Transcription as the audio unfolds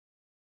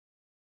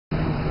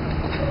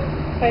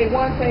Take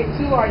one, take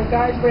two. Are you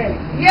guys ready?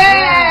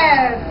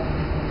 Yes!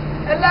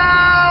 Hello!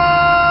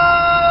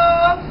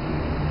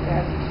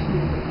 That's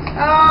cute.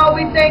 Oh,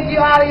 we thank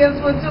you, audience,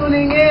 for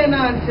tuning in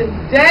on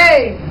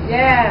today.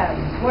 Yes.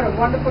 What a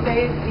wonderful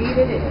day indeed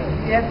it is.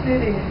 Yes,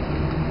 it is.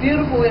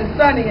 Beautiful and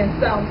sunny in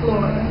South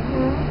Florida.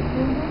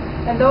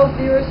 And those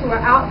viewers who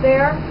are out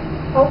there,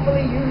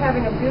 hopefully you're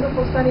having a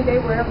beautiful sunny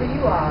day wherever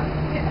you are.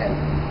 Yes.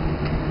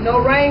 No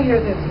rain here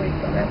this week,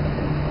 so that's a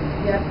good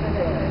thing. Yes,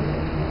 it is.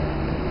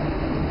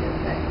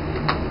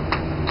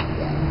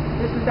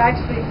 This is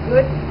actually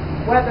good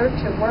weather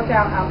to work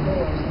out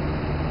outdoors.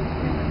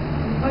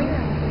 Oh, yeah.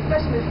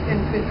 Especially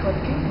in fit for the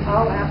kids.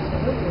 Oh,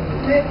 absolutely.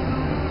 Fit.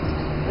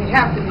 We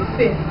have to be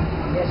fit.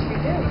 Yes, you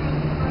do.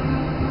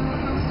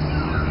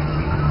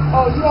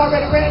 Oh, you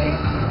already ready?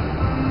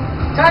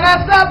 Turn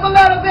us up a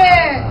little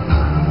bit.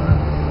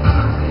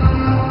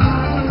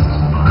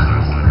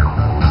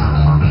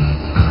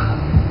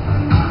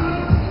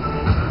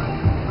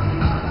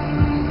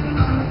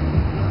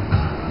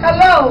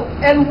 Hello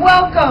and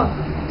welcome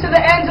to the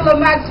Angela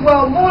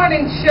Maxwell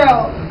Morning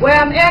Show, where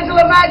I'm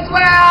Angela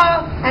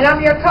Maxwell. And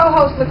I'm your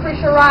co-host,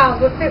 Lucretia Ryals,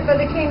 with Fit for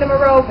the Kingdom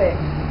Aerobics.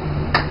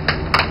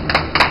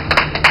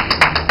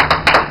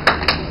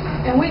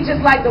 And we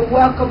just like to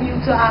welcome you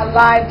to our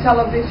live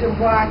television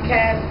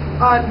broadcast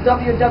on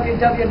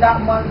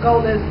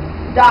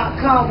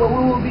www.mongolas.com, where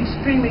we will be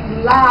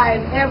streaming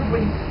live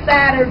every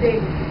Saturday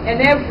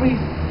and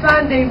every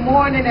Sunday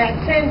morning at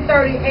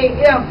 10:30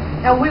 a.m.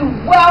 And we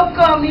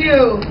welcome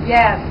you.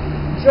 Yes.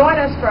 Join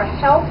us for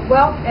health,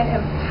 wealth, and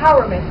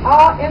empowerment.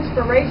 All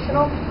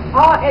inspirational,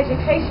 all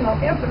educational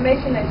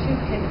information that you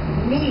can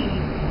need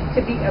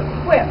to be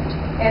equipped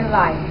in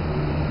life.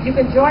 You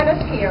can join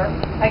us here,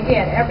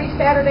 again, every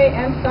Saturday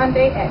and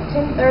Sunday at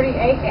 10:30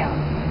 a.m.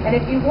 And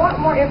if you want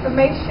more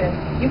information,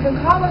 you can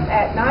call us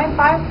at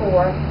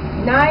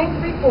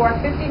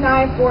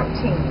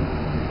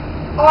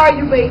 954-934-5914. Or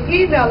you may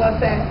email us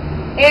at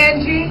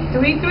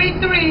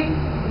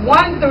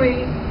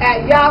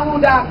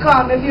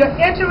Angie33313@yahoo.com. If you're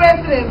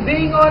interested in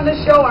being on the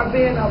show or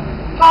being a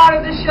part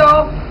of the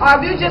show, or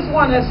if you just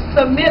want to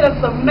submit a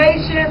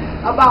summation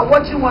about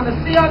what you want to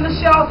see on the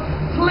show,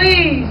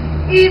 please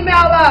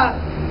email us.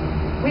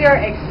 We are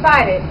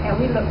excited and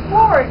we look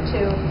forward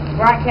to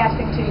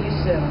broadcasting to you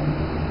soon.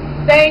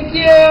 Thank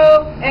you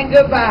and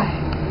goodbye.